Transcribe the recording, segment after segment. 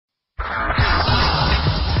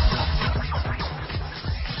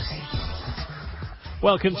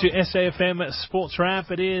Welcome to SAFM Sports Wrap.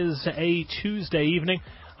 It is a Tuesday evening.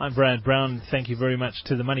 I'm Brad Brown. Thank you very much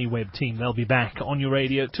to the MoneyWeb team. They'll be back on your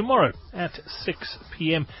radio tomorrow at 6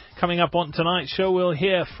 p.m. Coming up on tonight's show, we'll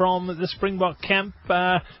hear from the Springbok camp,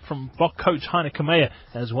 from Bok coach Heineke Meyer,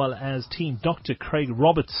 as well as team Dr. Craig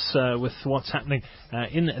Roberts, with what's happening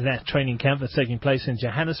in that training camp that's taking place in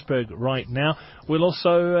Johannesburg right now. We'll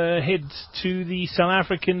also head to the South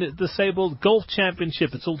African Disabled Golf Championship.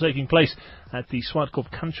 It's all taking place at the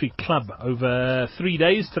Swartkorp Country Club over 3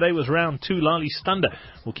 days. Today was round 2. Lali Stander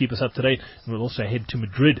will keep us up to date, and we'll also head to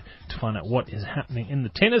Madrid to find out what is happening in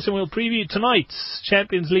the tennis, and we'll preview tonight's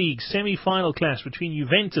Champions League semi-final clash between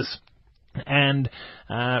Juventus and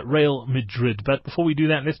Real Madrid. But before we do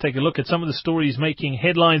that, let's take a look at some of the stories making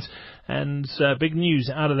headlines. And big news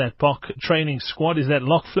out of that Bok training squad is that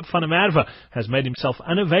Lock Flip van der Merwe has made himself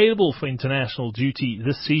unavailable for international duty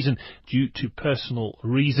this season due to personal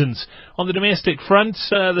reasons. On the domestic front,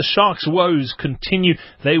 the Sharks' woes continue.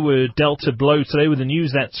 They were dealt a blow today with the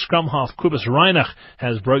news that scrum half Kobus Reinach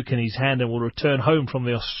has broken his hand and will return home from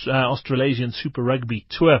the Australasian Super Rugby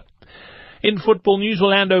Tour. In football news,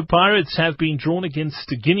 Orlando Pirates have been drawn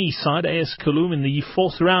against Guinea side AS Kaloum in the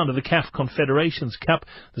fourth round of the CAF Confederations Cup.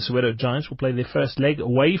 The Soweto Giants will play their first leg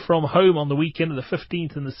away from home on the weekend of the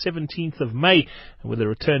 15th and the 17th of May, with a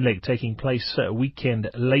return leg taking place a weekend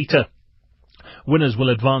later. Winners will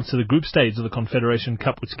advance to the group stage of the Confederation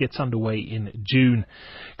Cup, which gets underway in June.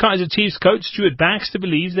 Kaizer Chiefs coach Stuart Baxter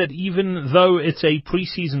believes that even though it's a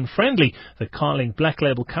pre-season friendly, the Carling Black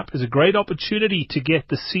Label Cup is a great opportunity to get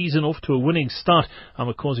the season off to a winning start.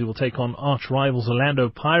 Amakosi will take on arch rivals Orlando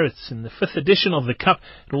Pirates in the 5th edition of the Cup.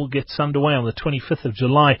 It all gets underway on the 25th of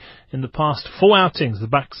July. In the past 4 outings, the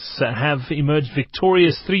Bucks have emerged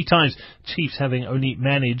victorious 3 times, Chiefs having only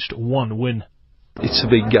managed 1 win. It's a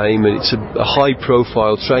big game, and it's a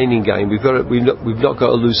high-profile training game. We've not got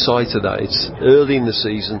to lose sight of that. It's early in the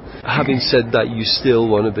season. Having said that, you still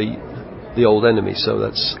want to beat the old enemy. So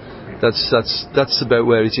that's about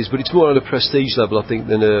where it is. But it's more on a prestige level, I think,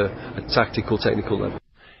 than a tactical, technical level.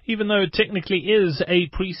 Even though it technically is a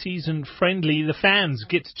pre-season friendly, the fans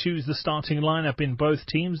get to choose the starting lineup in both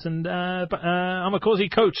teams, and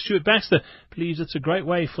Amakosi coach Stuart Baxter believes it's a great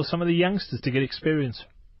way for some of the youngsters to get experience.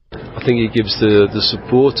 I think it gives the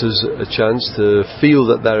supporters a chance to feel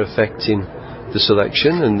that they're affecting the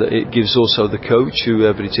selection, and it gives also the coach,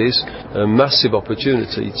 whoever it is, a massive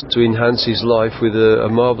opportunity to enhance his life with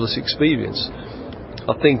a marvellous experience.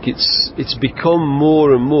 I think it's become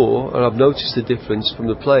more and more, and I've noticed the difference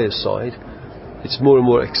from the players' side, it's more and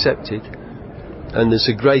more accepted, and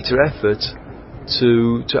there's a greater effort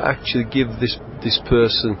to actually give this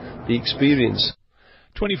person the experience.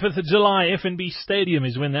 25th of July, FNB Stadium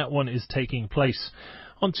is when that one is taking place.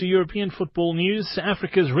 On to European football news.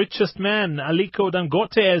 Africa's richest man, Aliko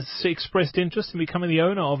Dangote, has expressed interest in becoming the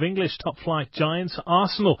owner of English top-flight giants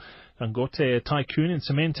Arsenal. Dangote, a tycoon in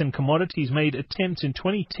cement and commodities, made attempts in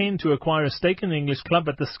 2010 to acquire a stake in the English club,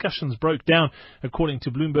 but discussions broke down. According to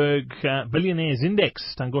Bloomberg Billionaires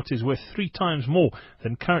Index, Dangote is worth 3 times more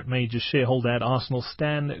than current major shareholder at Arsenal,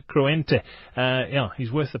 Stan Kroenke.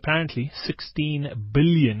 He's worth apparently $16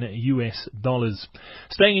 billion.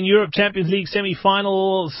 Staying in Europe, Champions League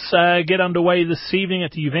semi-finals get underway this evening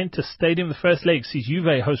at the Juventus Stadium. The first leg sees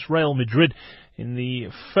Juve host Real Madrid in the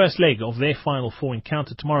first leg of their Final Four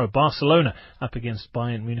encounter tomorrow. Barcelona up against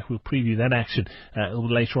Bayern Munich. We'll preview that action a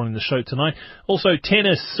little later on in the show tonight. Also,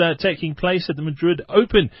 tennis taking place at the Madrid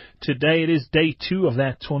Open today. It is day 2 of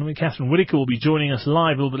that tournament. Catherine Whitaker will be joining us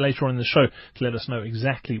live a little bit later on in the show to let us know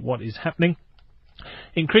exactly what is happening.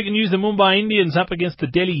 In cricket news, the Mumbai Indians up against the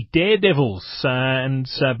Delhi Daredevils, and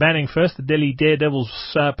batting first, the Delhi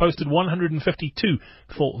Daredevils posted 152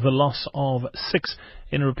 for the loss of 6.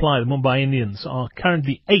 In reply, the Mumbai Indians are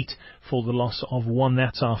currently 8 for the loss of 1.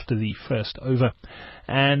 That's after the first over.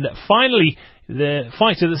 And finally, the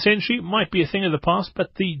fight of the century might be a thing of the past,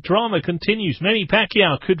 but the drama continues. Manny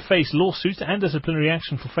Pacquiao could face lawsuits and disciplinary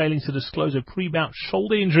action for failing to disclose a pre-bout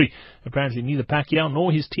shoulder injury. Apparently, neither Pacquiao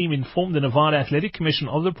nor his team informed the Nevada Athletic Commission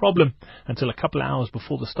of the problem until a couple of hours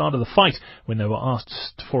before the start of the fight, when they were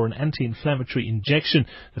asked for an anti-inflammatory injection.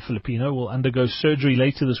 The Filipino will undergo surgery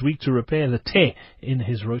later this week to repair the tear in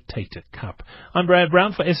his rotator cuff. I'm Brad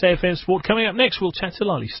Brown for SAFM Sport. Coming up next, we'll chat to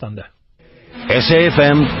Lali Stander.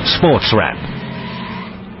 SAFM Sports Wrap.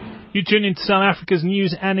 You tune into South Africa's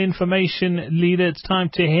news and information leader. It's time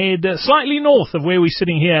to head slightly north of where we're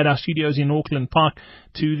sitting here at our studios in Auckland Park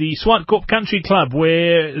to the Swartkorp Country Club,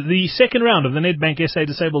 where the second round of the Nedbank SA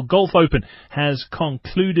Disabled Golf Open has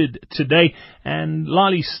concluded today. And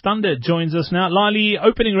Lali Stander joins us now. Lali,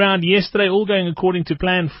 opening round yesterday, all going according to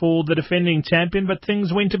plan for the defending champion, but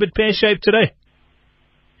things went a bit pear-shaped today.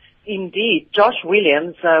 Indeed. Josh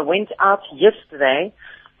Williams went out yesterday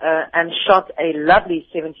and shot a lovely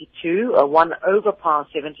 72, a 1 over par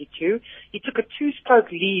 72. He took a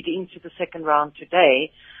 2-stroke lead into the second round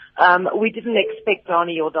today. We didn't expect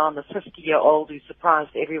Donnie Jordan, the 50-year-old who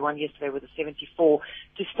surprised everyone yesterday with a 74,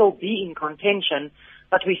 to still be in contention,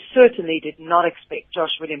 but we certainly did not expect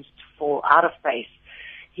Josh Williams to fall out of pace.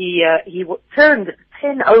 He turned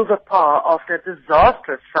 10 over par after a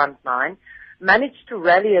disastrous front nine, managed to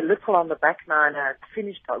rally a little on the back nine,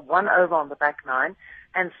 finished 1 over on the back nine,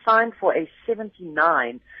 and signed for a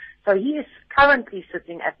 79. So he is currently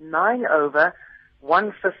sitting at 9 over,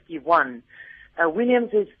 151. Williams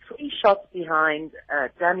is 3 shots behind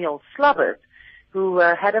Daniel Slubbert, who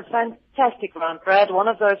had a fantastic round. Brad, one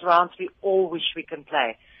of those rounds we all wish we can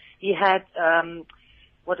play. He had, a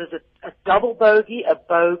double bogey, a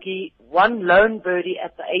bogey, 1 lone birdie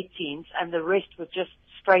at the 18th, and the rest was just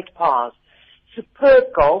straight pars.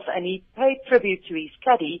 Superb golf, and he paid tribute to his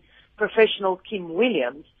caddy, professional Kim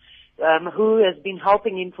Williams, who has been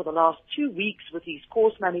helping him for the last 2 weeks with his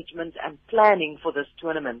course management and planning for this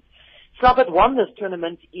tournament. Slubbert won this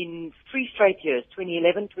tournament in 3 straight years,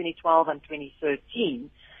 2011, 2012, and 2013,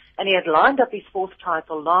 and he had lined up his 4th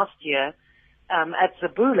title last year at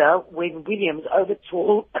Zabula when Williams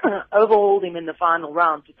overhauled him in the final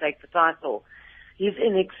round to take the title. He's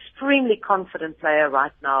an extremely confident player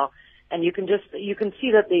right now, and you can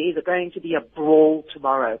see that there is going to be a brawl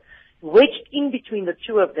tomorrow. Wedged in between the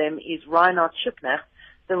two of them is Reinhard Schippner,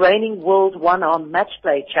 the reigning world one-arm match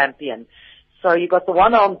play champion. So you got the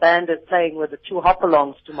one-arm bandit playing with the 2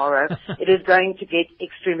 hop-alongs tomorrow. It is going to get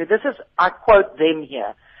extremely, I quote them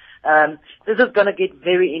here, this is going to get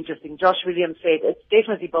very interesting. Josh Williams said it's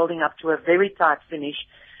definitely building up to a very tight finish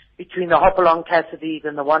between the hop-along Cassidy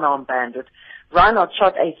and the one-arm bandit. Reinhard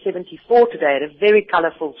shot a 74 today at a very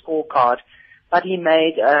colorful scorecard, but he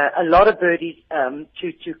made a lot of birdies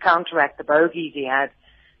to counteract the bogeys he had.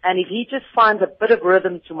 And if he just finds a bit of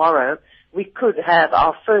rhythm tomorrow, we could have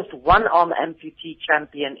our first one-arm amputee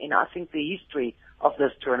champion in, I think, the history of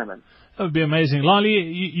this tournament. That would be amazing. Lali,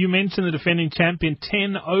 you mentioned the defending champion,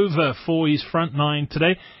 10 over for his front nine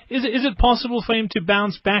today. Is it possible for him to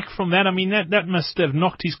bounce back from that? I mean, that must have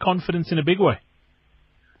knocked his confidence in a big way.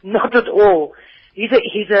 Not at all. I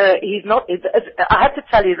have to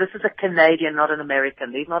tell you, this is a Canadian, not an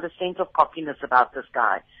American. There's not a sense of cockiness about this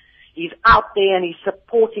guy. He's out there and he's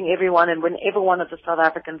supporting everyone, and whenever one of the South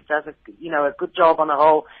Africans does a good job on a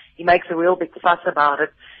hole, he makes a real big fuss about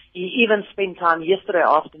it. He even spent time yesterday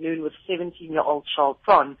afternoon with 17-year-old Charles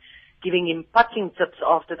Tron, giving him putting tips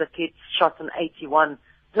after the kid shot an 81,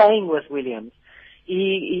 playing with Williams.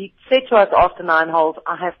 He said to us after 9 holes,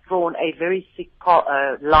 I have drawn a very thick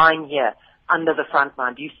line here under the front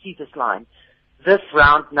nine. Do you see this line? This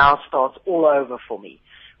round now starts all over for me.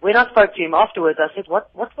 When I spoke to him afterwards, I said,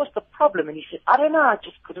 what was the problem? And he said, I don't know, I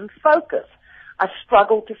just couldn't focus. I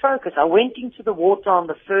struggled to focus. I went into the water on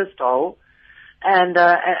the first hole, and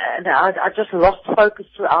I just lost focus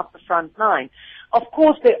throughout the front nine. Of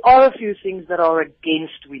course, there are a few things that are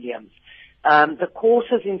against Williams. The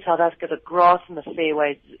courses in South Africa, the grass in the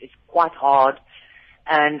fairways is quite hard,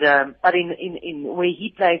 but in where he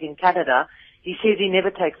plays in Canada, he says he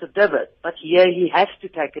never takes a divot, but here he has to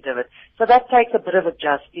take a divot. So that takes a bit of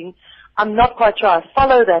adjusting. I'm not quite sure I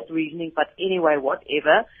follow that reasoning, but anyway,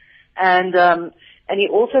 whatever. And he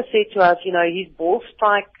also said to us, his ball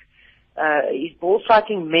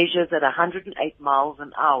striking measures at 108 miles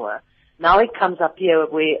an hour. Now he comes up here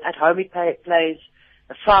where at home he plays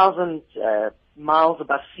 1,000 miles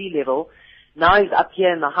above sea level. Now he's up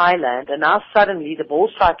here in the highland, and now suddenly the ball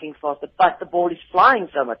striking faster, but the ball is flying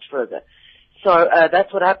so much further. So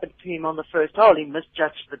that's what happened to him on the first hole. He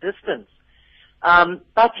misjudged the distance.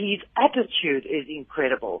 But his attitude is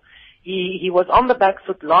incredible. He was on the back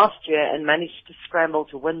foot last year and managed to scramble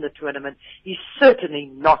to win the tournament. He's certainly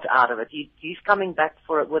not out of it. He's coming back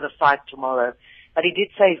for it with a fight tomorrow. But he did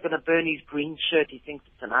say he's going to burn his green shirt. He thinks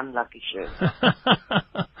it's an unlucky shirt.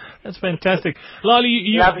 That's fantastic.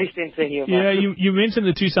 Lali, lovely sense of humor. Yeah, you mentioned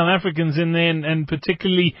the two South Africans in there, and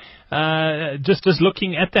particularly just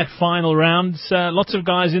looking at that final round. Lots of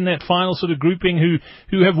guys in that final sort of grouping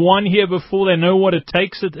who have won here before. They know what it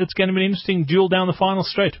takes. It's going to be an interesting duel down the final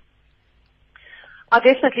straight. I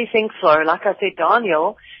definitely think so. Like I said,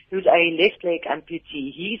 Daniel who's a left leg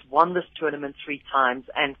amputee. He's won this tournament 3 times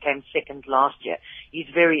and came second last year. He's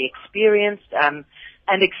very experienced and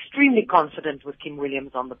extremely confident with Kim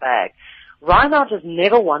Williams on the bag. Reinhardt has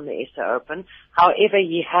never won the SA Open. However,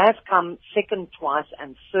 he has come second twice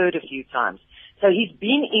and third a few times. So he's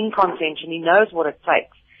been in contention. He knows what it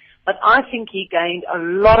takes. But I think he gained a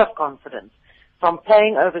lot of confidence from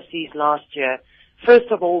playing overseas last year.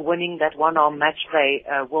 First of all, winning that one-arm match play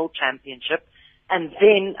world championship, and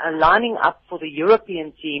then lining up for the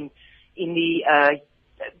European team in the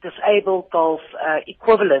disabled golf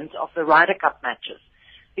equivalent of the Ryder Cup matches.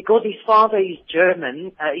 Because his father is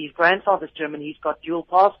German, his grandfather's German, he's got dual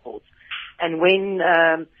passports. And when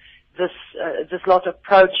this lot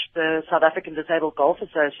approached the South African Disabled Golf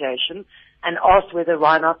Association and asked whether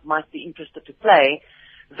Reinhardt might be interested to play,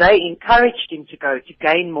 they encouraged him to go to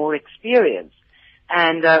gain more experience.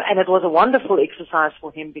 And it was a wonderful exercise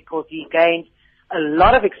for him because he gained a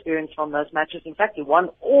lot of experience from those matches. In fact, he won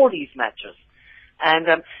all these matches. And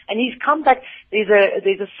he's come back. There's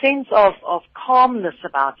a sense of calmness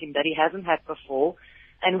about him that he hasn't had before.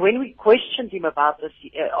 And when we questioned him about this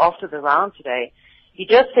after the round today, he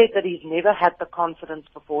just said that he's never had the confidence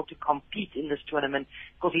before to compete in this tournament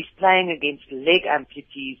because he's playing against leg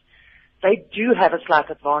amputees. They do have a slight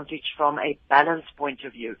advantage from a balance point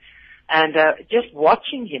of view. And just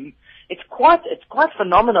watching him, it's quite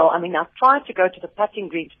phenomenal. I mean, I've tried to go to the putting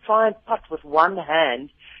green to try and putt with one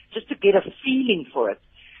hand just to get a feeling for it.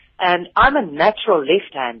 And I'm a natural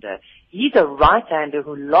left-hander. He's a right-hander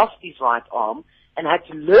who lost his right arm and had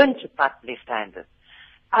to learn to putt left-handed.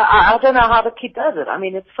 I don't know how the kid does it. I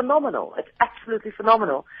mean, it's phenomenal. It's absolutely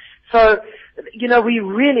phenomenal. So, we're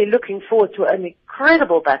really looking forward to an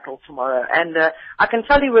incredible battle tomorrow. And I can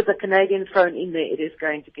tell you with the Canadian thrown in there, it is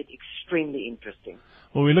going to get extremely interesting.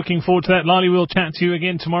 Well, we're looking forward to that. Lali, we'll chat to you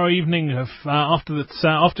again tomorrow evening after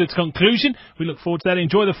its conclusion. We look forward to that.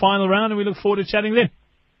 Enjoy the final round, and we look forward to chatting then.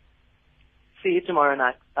 See you tomorrow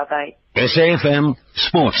night. Bye-bye. SAFM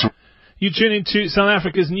Sports. You tune into South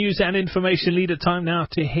Africa's news and information leader. Time now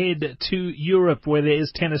to head to Europe, where there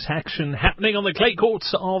is tennis action happening on the clay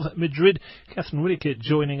courts of Madrid. Catherine Whitaker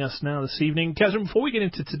joining us now this evening. Catherine, before we get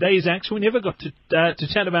into today's action, we never got to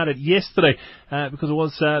chat about it yesterday because it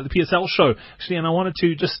was the PSL show, actually, and I wanted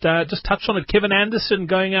to just touch on it. Kevin Anderson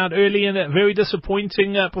going out early in a very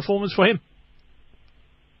disappointing performance for him.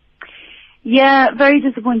 Yeah, very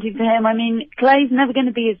disappointing for him. I mean, clay's never going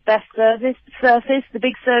to be his best surface. The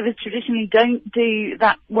big servers traditionally don't do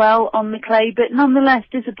that well on the clay, but nonetheless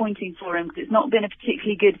disappointing for him because it's not been a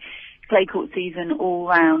particularly good clay court season all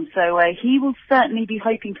round. So he will certainly be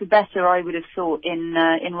hoping for better, I would have thought, in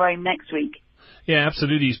Rome next week. Yeah,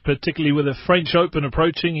 absolutely. Particularly with the French Open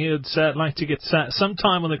approaching, he'd like to get some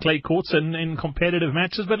time on the clay courts and in competitive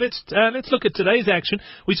matches. But let's look at today's action.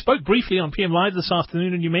 We spoke briefly on PM Live this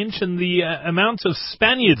afternoon, and you mentioned the amount of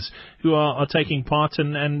Spaniards who are taking part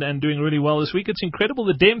and doing really well this week. It's incredible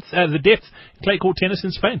the depth in clay court tennis in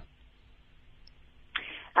Spain.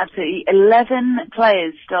 Absolutely. 11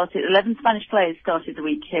 Spanish players started the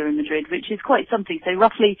week here in Madrid, which is quite something. So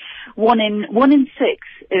roughly one in 6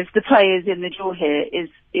 of the players in the draw here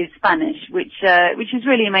is Spanish, which is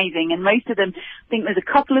really amazing. And most of them, I think there's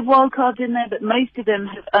a couple of wild cards in there, but most of them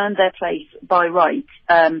have earned their place by right.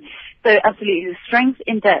 So absolutely, the strength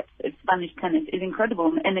in depth of Spanish tennis is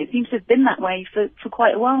incredible, and it seems to have been that way for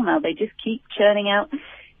quite a while now. They just keep churning out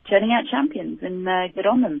champions, and good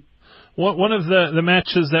on them. One of the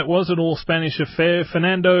matches that was an all-Spanish affair,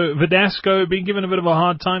 Fernando Verdasco being given a bit of a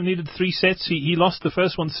hard time, needed 3 sets. He lost the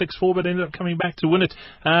first one 6-4, but ended up coming back to win it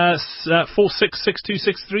 4-6, 6-2,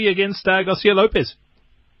 6-3 against Garcia Lopez.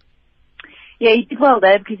 Yeah, he did well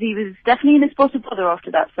there because he was definitely in a spot of bother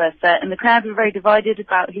after that first set, and the crowd were very divided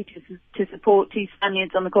about who to support, 2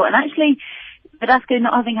 Spaniards on the court. And actually, Verdasco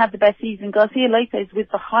not having had the best season, Garcia Lopez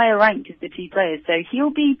with the higher rank of the 2 players, so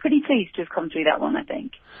he'll be pretty pleased to have come through that one, I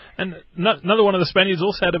think. And another one of the Spaniards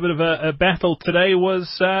also had a bit of a battle today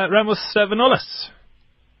was Ramos Vinolas.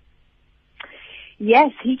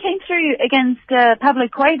 Yes, he came through against Pablo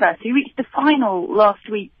Cuevas, who reached the final last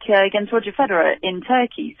week against Roger Federer in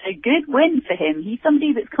Turkey. So good win for him. He's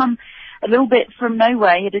somebody that's come a little bit from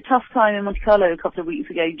nowhere. He had a tough time in Monte Carlo a couple of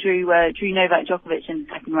weeks ago, drew Novak Djokovic in the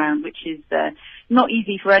second round, which is not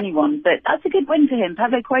easy for anyone. But that's a good win for him.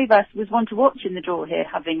 Pablo Cuevas was one to watch in the draw here,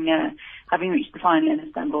 having reached the final in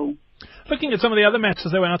Istanbul. Looking at some of the other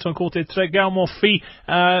matches that went out on court today, Gael Monfils,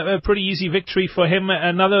 a pretty easy victory for him.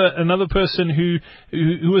 Another person who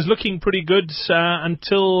was looking pretty good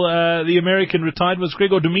until the American retired was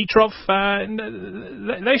Grigor Dimitrov.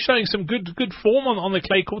 They're showing some good form on the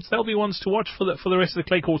clay courts. They'll be ones to watch for the rest of the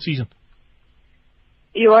clay court season.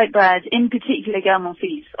 You're right, Brad. In particular, Gael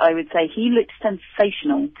Monfils, I would say, he looked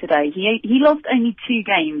sensational today. He lost only 2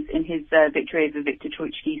 games in his victory over Viktor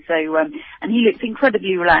Troicki, so and he looks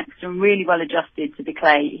incredibly relaxed and really well adjusted to the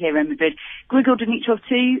clay here in Madrid. Grigor Dimitrov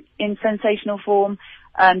too, in sensational form.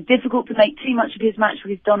 Difficult to make too much of his match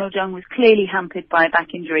because Donald Young was clearly hampered by a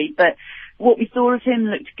back injury, but what we saw of him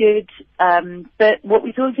looked good, but what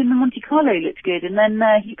we saw of him in Monte Carlo looked good, and then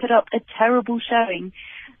he put up a terrible showing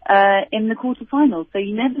in the quarterfinals. So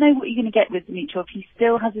you never know what you're going to get with Dimitrov. He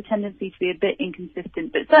still has a tendency to be a bit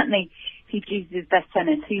inconsistent, but certainly if he produces his best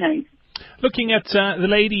tennis, who knows? Looking at the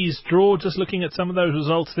ladies' draw, just looking at some of those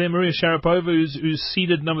results there, Maria Sharapova, who's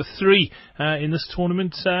seeded number 3 in this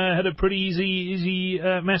tournament, had a pretty easy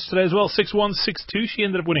match today as well. 6-1, 6-2, she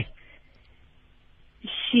ended up winning.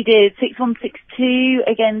 She did 6-1, 6-2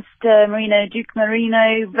 against Marina Duke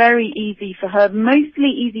Marino. Very easy for her. Mostly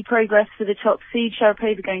easy progress for the top seed.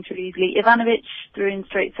 Sharapova going through easily. Ivanovic through in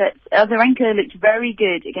straight sets. Azarenka looked very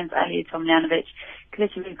good against Alia Tomljanovic.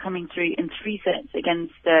 Kvitova coming through in 3 sets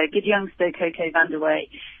against good youngster Coco van der Wey.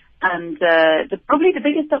 And probably the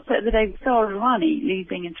biggest upset of the day was Sara Errani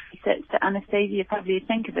losing in 3 sets to Anastasia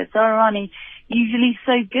Pavlyuchenkova. Sara Errani usually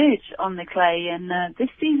so good on the clay, and this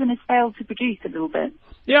season has failed to produce a little bit.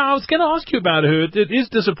 Yeah, I was going to ask you about her. It is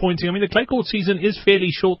disappointing. I mean, the clay court season is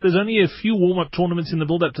fairly short. There's only a few warm-up tournaments in the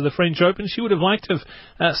build-up to the French Open. She would have liked to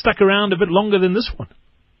have stuck around a bit longer than this one.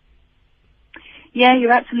 Yeah,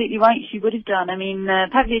 you're absolutely right. She would have done. I mean,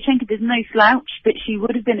 Pavlyuchenkova is no slouch, but she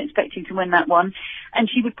would have been expecting to win that one. And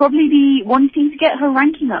she would probably be wanting to get her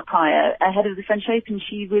ranking up higher ahead of the French Open.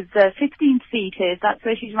 She was 15th seed here. So that's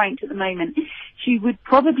where she's ranked at the moment. She would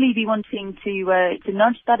probably be wanting to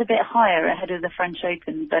nudge that a bit higher ahead of the French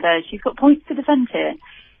Open. But she's got points to defend here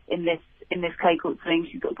in this clay court swing.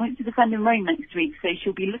 She's got points to defend in Rome next week. So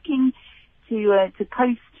she'll be looking to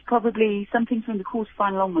post probably something from the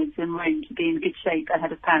quarterfinal onwards in Rome to be in good shape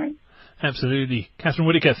ahead of Paris. Absolutely. Catherine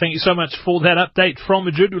Whitaker, thank you so much for that update from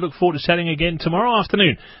Madrid. We look forward to chatting again tomorrow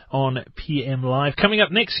afternoon on PM Live. Coming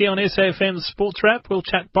up next year on SAFM Sports Wrap, we'll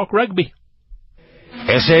chat Bok Rugby.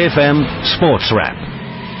 SAFM Sports Wrap.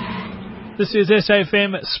 This is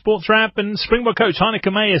SAFM Sports Wrap, and Springbok coach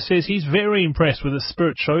Heyneke Meyer says he's very impressed with the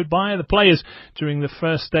spirit showed by the players during the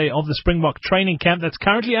first day of the Springbok training camp that's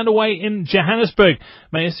currently underway in Johannesburg.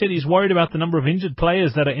 Meyer said he's worried about the number of injured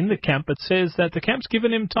players that are in the camp, but says that the camp's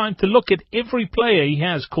given him time to look at every player he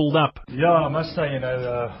has called up. Yeah, I must say,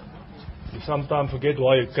 you sometimes forget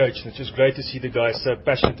why you coach. It's just great to see the guys so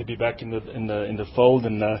passionate to be back in the fold,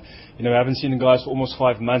 and I haven't seen the guys for almost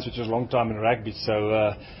 5 months, which is a long time in rugby.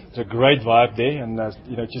 So it's a great vibe there, and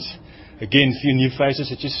just again, a few new faces.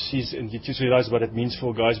 You just realise what it means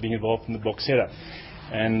for guys being involved in the box setup,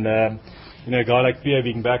 and a guy like Pierre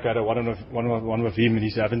being back, I had one with him, and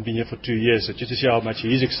he hasn't been here for 2 years. So just to see how much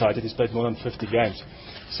he's excited, he's played more than 50 games.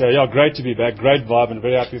 So yeah, great to be back, great vibe, and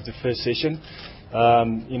very happy with the first session.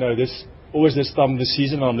 This time of the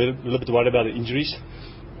season, I'm a little bit worried about the injuries.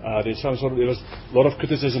 There was a lot of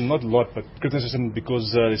criticism, not a lot, but criticism because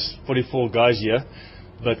there's 44 guys here,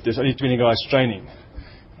 but there's only 20 guys training.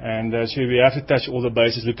 And so we have to touch all the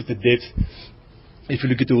bases, look at the depth. If you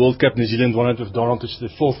look at the World Cup, New Zealand won it with Donald, which is the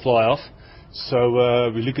 4th fly-off.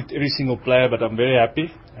 So we look at every single player, but I'm very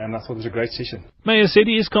happy, and I thought it was a great session. Meyer said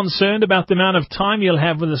he is concerned about the amount of time he'll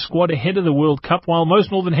have with the squad ahead of the World Cup, while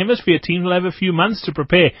most Northern Hemisphere teams will have a few months to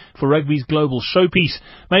prepare for rugby's global showpiece.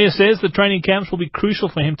 Meyer says the training camps will be crucial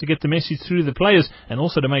for him to get the message through to the players, and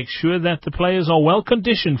also to make sure that the players are well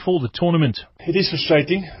conditioned for the tournament. It is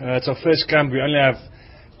frustrating. It's our first camp. We only have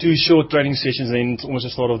 2 short training sessions, and then it's almost the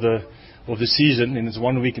start of the season, and it's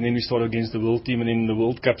 1 week, and then we start against the World team, and then the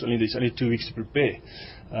World Cup, there's only 2 weeks to prepare.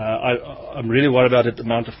 I'm really worried about the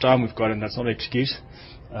amount of time we've got, and that's not an excuse.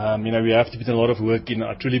 We have to put in a lot of work in.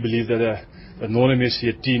 I truly believe that the Northern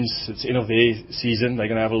Hemisphere teams, it's the end of their season, they're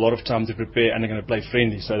going to have a lot of time to prepare, and they're going to play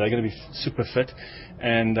friendly, so they're going to be super fit,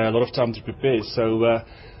 and a lot of time to prepare. So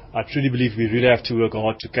I truly believe we really have to work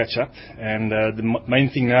hard to catch up, and the main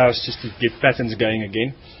thing now is just to get patterns going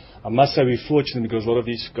again. I must say we're fortunate because a lot of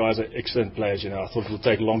these guys are excellent players. I thought it would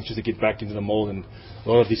take long just to get back into the mold, and a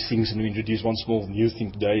lot of these things, and we introduced one small new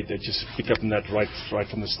thing today, they just pick up on that right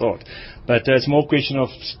from the start. But it's more a question of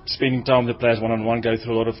spending time with the players one-on-one, go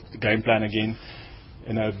through a lot of the game plan again.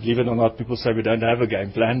 Believe it or not, people say we don't have a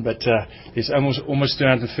game plan, but there's almost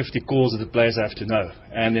 250 calls that the players have to know,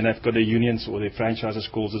 and then they've got their unions or their franchises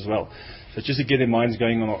calls as well. So just to get their minds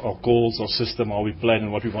going on our calls, our system, how we play,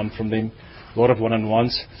 and what we want from them. A lot of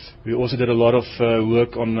one-on-ones. We also did a lot of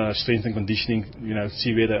work on strength and conditioning,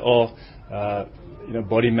 see where they are.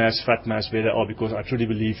 body mass, fat mass, where they are, because I truly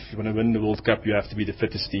believe if you want to win the World Cup, you have to be the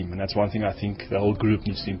fittest team, and that's one thing I think the whole group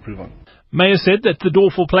needs to improve on. Meyer said that the door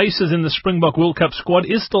for places in the Springbok World Cup squad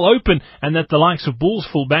is still open, and that the likes of Bulls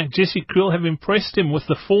fullback Jesse Kriel have impressed him with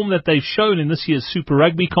the form that they've shown in this year's Super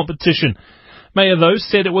Rugby competition. Meyer, though,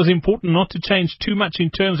 said it was important not to change too much in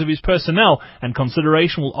terms of his personnel, and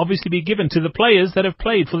consideration will obviously be given to the players that have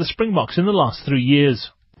played for the Springboks in the last 3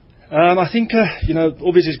 years. I think,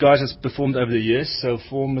 obviously guys has performed over the years, so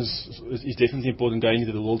form is definitely important going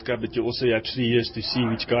into the World Cup, but you also have 3 years to see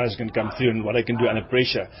which guys can come through and what they can do under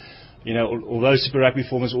pressure. Although Super Rugby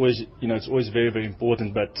form is always, it's always very, very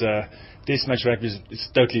important, but Test match rugby is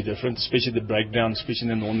totally different, especially the breakdown, especially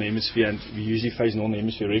in the Northern Hemisphere, and we usually face Northern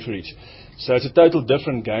Hemisphere referees. So it's a total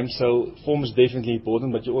different game, so form is definitely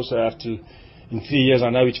important, but you also have to, in 3 years,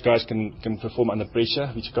 I know which guys can perform under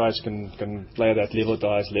pressure, which guys can play at that level, at the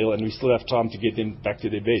highest level, and we still have time to get them back to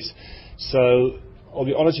their best. So I'll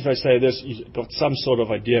be honest if I say this, you've got some sort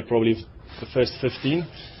of idea probably the first 15,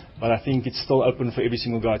 but I think it's still open for every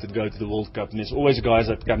single guy to go to the World Cup, and there's always guys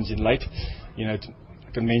that comes in late.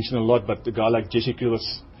 I can mention a lot, but the guy like Jesse Kriel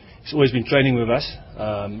he's always been training with us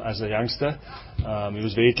as a youngster. He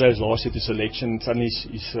was very close last year to selection. Suddenly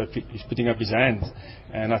he's putting up his hand.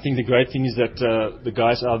 And I think the great thing is that the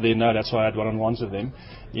guys out there know. That's why I had one-on-ones with them.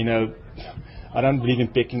 I don't believe in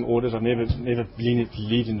pecking orders. I've never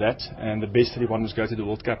believed in that. And the best 31 must go to the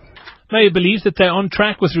World Cup. Meyer believes that they're on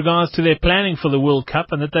track with regards to their planning for the World Cup,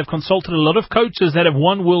 and that they've consulted a lot of coaches that have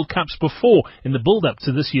won World Cups before in the build-up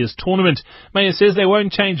to this year's tournament. Meyer says they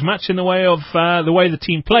won't change much in the way of the way the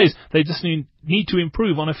team plays. They just need to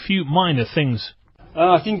improve on a few minor things.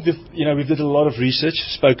 I think we did a lot of research,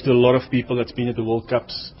 spoke to a lot of people that's been at the World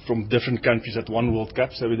Cups from different countries that won World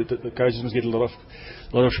Cups. So the coaches must get a lot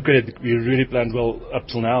of credit. We really planned well up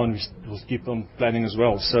till now, and we'll keep on planning as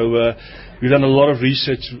well. So we've done a lot of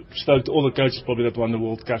research, spoke to all the coaches probably that won the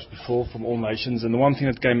World Cups before from all nations. And the one thing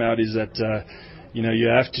that came out is that you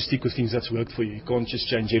have to stick with things that's worked for you. You can't just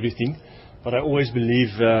change everything. But I always believe,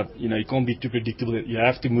 you can't be too predictable. You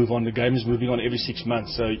have to move on. The game is moving on every 6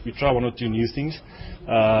 months. So we try 1 or 2 new things.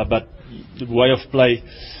 But the way of play,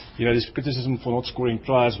 there's criticism for not scoring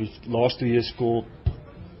tries. We've last 2 years scored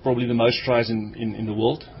probably the most tries in the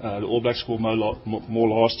world. The All Blacks scored more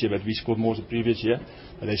last year, but we scored more the previous year.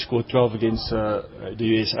 They scored 12 against the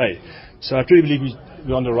USA. So I truly believe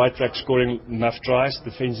we're on the right track, scoring enough tries.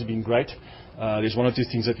 Defence has been great. There's 1 or 2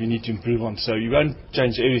 things that we need to improve on. So you won't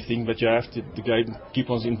change everything, but you have to the game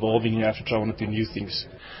keep on evolving. You have to try 1 or 2 new things.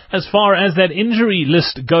 As far as that injury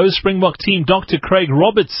list goes, Springbok team Dr. Craig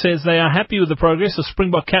Roberts says they are happy with the progress of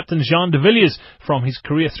Springbok captain Jean de Villiers from his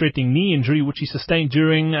career-threatening knee injury, which he sustained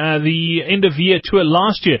during the end-of-year tour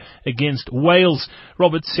last year against Wales.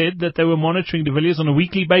 Roberts said that they were monitoring de Villiers on a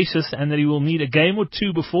weekly basis and that he will need a game or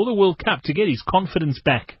 2 before the World Cup to get his confidence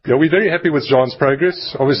back. Yeah, we're very happy with Jean's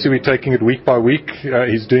progress. Obviously, we're taking it week by week.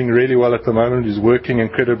 He's doing really well at the moment. He's working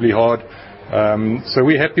incredibly hard. So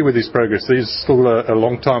we're happy with his progress. There's still a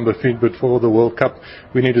long time before the World Cup.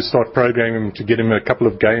 We need to start programming him to get him a couple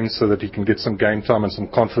of games so that he can get some game time and some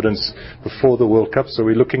confidence before the World Cup. So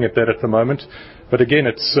we're looking at that at the moment. But again,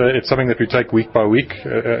 it's something that we take week by week.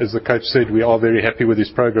 As the coach said, we are very happy with his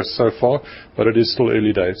progress so far, but it is still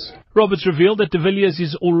early days. Roberts revealed that de Villiers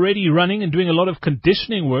is already running and doing a lot of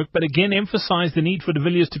conditioning work, but again emphasised the need for de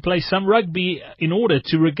Villiers to play some rugby in order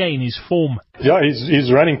to regain his form. Yeah,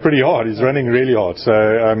 he's running pretty hard. He's running really hard. So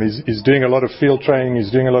he's doing a lot of field training.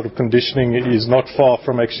 He's doing a lot of conditioning. He's not far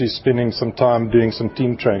from actually spending some time doing some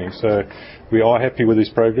team training. So we are happy with his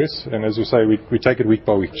progress. And as we say, we take it week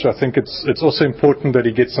by week. So I think it's also important that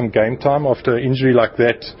he gets some game time after an injury like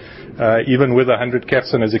that. Even with 100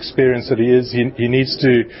 caps and as experienced that he is, he needs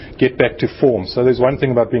to get back to form. So there's one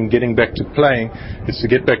thing about getting back to playing, is to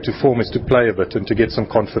get back to form, is to play a bit and to get some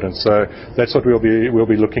confidence. So that's what we'll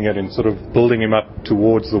be looking at, in sort of building him up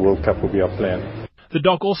towards the World Cup will be our plan. The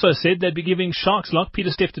doc also said they'd be giving Sharks lock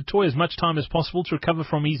Pieter-Steph du Toit as much time as possible to recover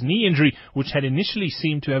from his knee injury, which had initially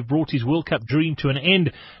seemed to have brought his World Cup dream to an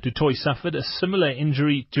end. Du Toit suffered a similar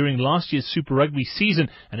injury during last year's Super Rugby season,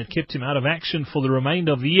 and it kept him out of action for the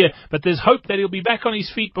remainder of the year. But there's hope that he'll be back on his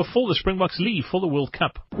feet before the Springboks leave for the World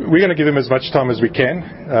Cup. We're going to give him as much time as we can.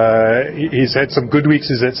 He's had some good weeks,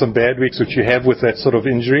 he's had some bad weeks, which you have with that sort of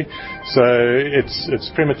injury. So it's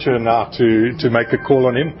premature now to make a call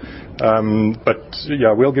on him. But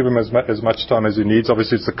yeah, we'll give him as much time as he needs.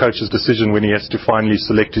 Obviously, it's the coach's decision when he has to finally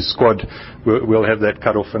select his squad. We'll have that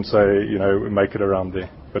cut off and say, make it around there.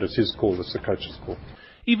 But it's his call. It's the coach's call.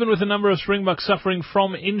 Even with a number of Springboks suffering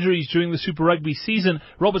from injuries during the Super Rugby season,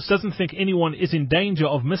 Roberts doesn't think anyone is in danger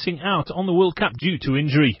of missing out on the World Cup due to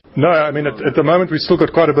injury. No, I mean, at the moment we've still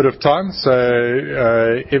got quite a bit of time, so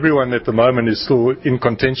everyone at the moment is still in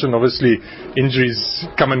contention. Obviously, injuries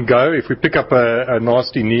come and go. If we pick up a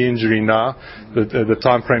nasty knee injury now, the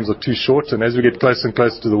time frames are too short, and as we get closer and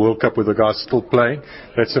closer to the World Cup with the guys still playing,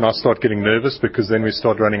 that's when I start getting nervous, because then we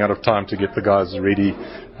start running out of time to get the guys ready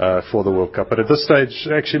for the World Cup. But at this stage,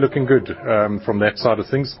 actually looking good from that side of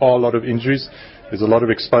things. Are a lot of injuries. There's a lot of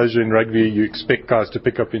exposure in rugby. You expect guys to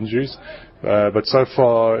pick up injuries. But so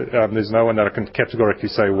far, there's no one that I can categorically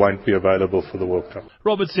say won't be available for the World Cup.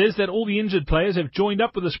 Roberts says that all the injured players have joined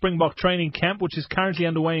up with the Springbok training camp, which is currently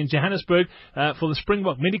underway in Johannesburg, for the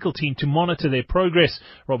Springbok medical team to monitor their progress.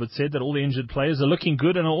 Roberts said that all the injured players are looking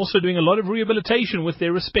good and are also doing a lot of rehabilitation with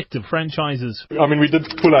their respective franchises. I mean, we did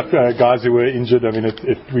pull up guys who were injured. I mean,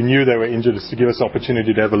 if we knew they were injured, it's to give us the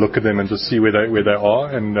opportunity to have a look at them and just see where they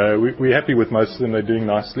are. And we're happy with most of them. They're doing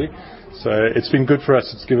nicely. So it's been good for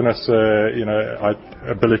us. It's given us,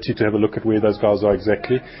 ability to have a look at where those guys are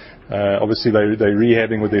exactly. Obviously, they're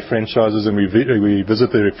rehabbing with their franchises, and we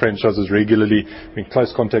visit their franchises regularly. We're in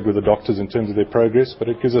close contact with the doctors in terms of their progress. But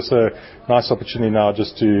it gives us a nice opportunity now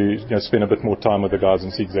just to spend a bit more time with the guys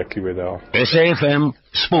and see exactly where they are. SAFM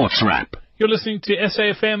Sports Wrap. You're listening to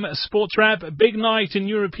SAFM Sports Wrap. A big night in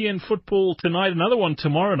European football tonight. Another one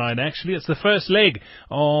tomorrow night, actually. It's the first leg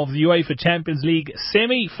of the UEFA Champions League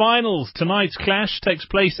semi-finals. Tonight's clash takes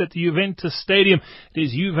place at the Juventus Stadium. It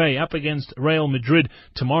is Juve up against Real Madrid.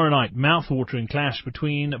 Tomorrow night, mouth-watering clash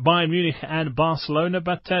between Bayern Munich and Barcelona.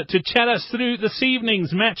 But to chat us through this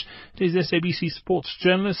evening's match, it is SABC sports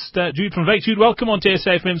journalist Jude van Wyk. Jude, welcome on to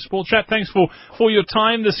SAFM Sports Wrap. Thanks for your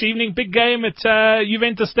time this evening. Big game at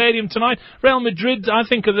Juventus Stadium tonight. Real Madrid, I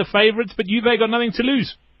think, are the favourites, but Juve got nothing to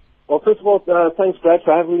lose. Well, first of all, thanks, Brad,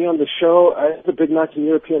 for having me on the show. It's a big night in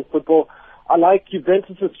European football. I like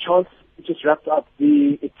Juventus' chance. We just wrapped up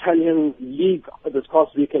the Italian league this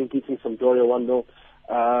past weekend, beating Sampdoria 1-0.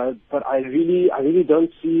 But I really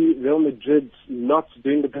don't see Real Madrid not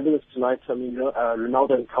doing the business tonight. I mean,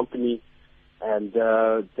 Ronaldo and company, and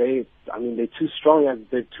they're too strong.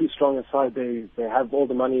 They're too strong aside. They have all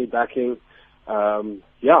the money backing.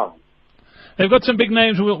 They've got some big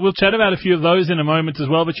names. We'll chat about a few of those in a moment as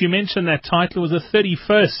well. But you mentioned that title was the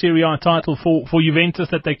 31st Serie A title for Juventus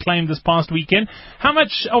that they claimed this past weekend. How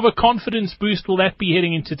much of a confidence boost will that be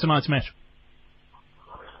heading into tonight's match?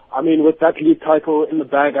 I mean, with that league title in the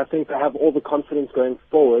bag, I think they have all the confidence going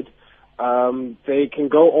forward. They can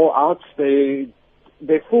go all out.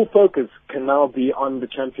 Their full focus can now be on the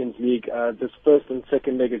Champions League, this first and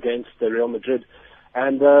second leg against Real Madrid.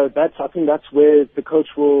 And I think that's where the coach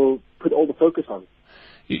will put all the focus on.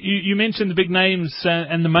 You mentioned the big names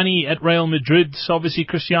and the money at Real Madrid. Obviously,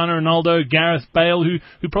 Cristiano Ronaldo, Gareth Bale, who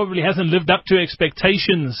probably hasn't lived up to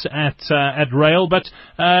expectations at Real. But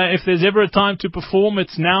if there's ever a time to perform,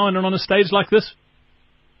 it's now and on a stage like this.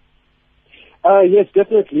 Yes,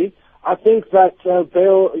 definitely. I think that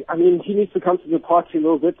Bale, he needs to come to the party a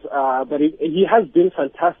little bit, but he has been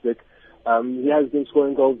fantastic. He has been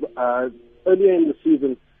scoring goals. Earlier in the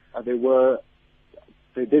season,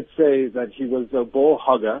 they did say that he was a ball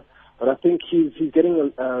hogger, but I think he's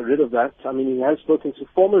getting rid of that. I mean, he has spoken to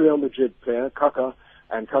former Real Madrid player Kaká,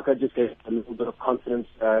 and Kaká just gave a little bit of confidence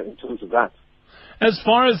in terms of that. As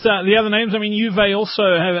far as the other names, I mean, Juve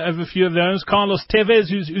also have a few of their own. Carlos Tevez,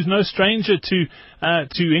 who's no stranger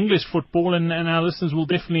to English football, and our listeners will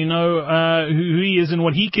definitely know who he is and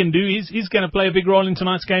what he can do. He's going to play a big role in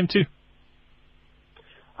tonight's game too.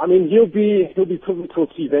 I mean, he'll be pivotal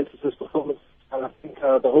to Juventus' performance, and I think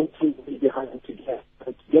the whole team will be behind him to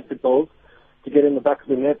get the goals, to get in the back of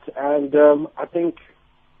the net, and I think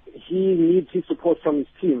he needs his support from his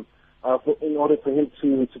team in order for him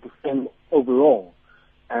to perform overall.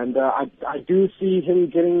 And I do see him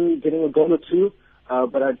getting a goal or two,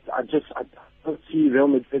 but I don't see Real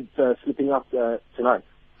Madrid slipping up tonight.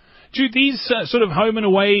 Jude, these sort of home and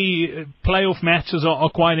away playoff matches are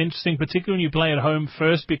quite interesting, particularly when you play at home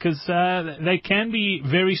first, because they can be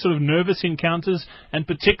very sort of nervous encounters, and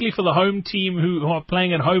particularly for the home team who are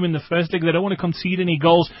playing at home in the first leg, they don't want to concede any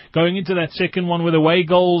goals going into that second one with away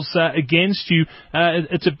goals against you.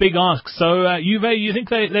 It's a big ask. So, Juve, you think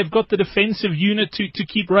they've got the defensive unit to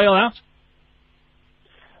keep Real out?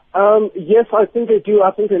 Yes, I think they do.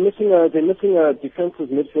 I think they're missing a defensive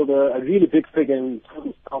midfielder, a really big figure in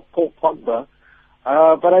terms of Paul Pogba.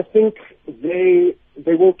 But I think they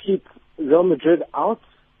will keep Real Madrid out.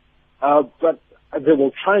 But they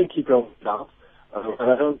will try and keep Real Madrid out. But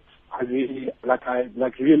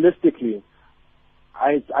realistically,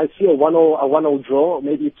 I see a 1-0 draw,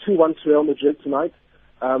 maybe a 2-1 to Real Madrid tonight.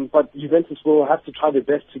 But Juventus will have to try their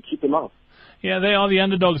best to keep them out. Yeah, they are the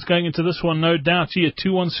underdogs going into this one, no doubt. A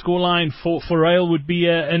 2-1 scoreline for Real would be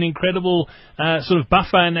an incredible sort of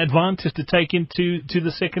buffer and advantage to take into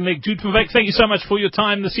the second leg. Jude van Wyk, thank you so much for your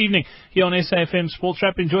time this evening here on SAFM Sports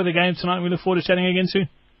Wrap. Enjoy the game tonight. We look forward to chatting again soon.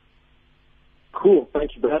 Cool.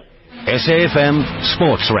 Thank you, Brad. SAFM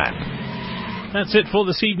Sports Wrap. That's it for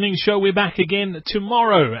this evening's show. We're back again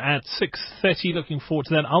tomorrow at 6:30. Looking forward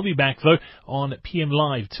to that. I'll be back, though, on PM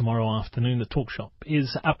Live tomorrow afternoon. The Talk Shop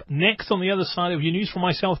is up next on the other side of your news. For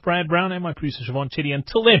myself, Brad Brown, and my producer, Siobhan Chitty.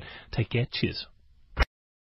 Until then, take care. Cheers.